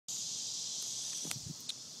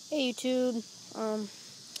Hey YouTube,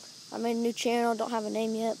 I made a new channel, don't have a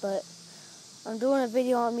name yet, but I'm doing a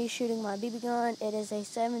video on me shooting my BB gun. It is a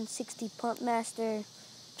 760 Pump Master,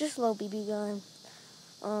 just a little BB gun.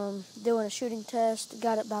 Doing a shooting test,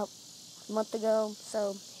 got it about a month ago,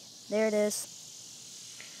 so there it is.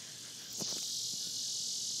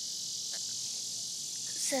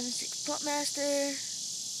 760 Pump Master.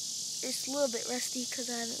 It's a little bit rusty because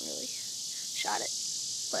I haven't really shot it,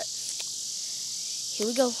 but here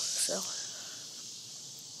we go. So.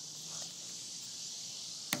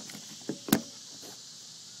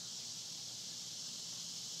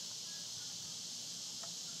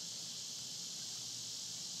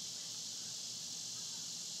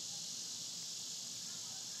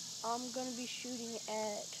 I'm going to be shooting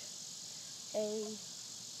at a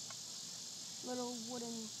little wooden,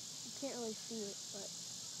 you can't really see it, but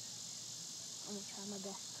I'm going to try my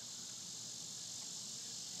best.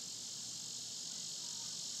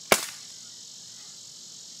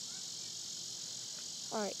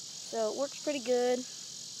 Alright, so it works pretty good.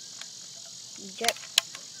 Jet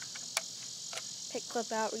pick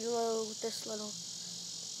clip out, reload with this little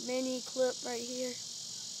mini clip right here,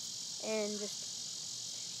 and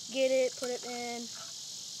just get it, put it in,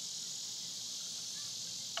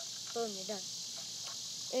 boom, you're done.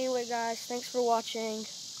 Anyway guys, thanks for watching,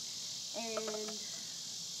 and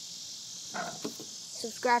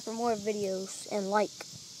subscribe for more videos, and like.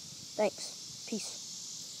 Thanks. Peace.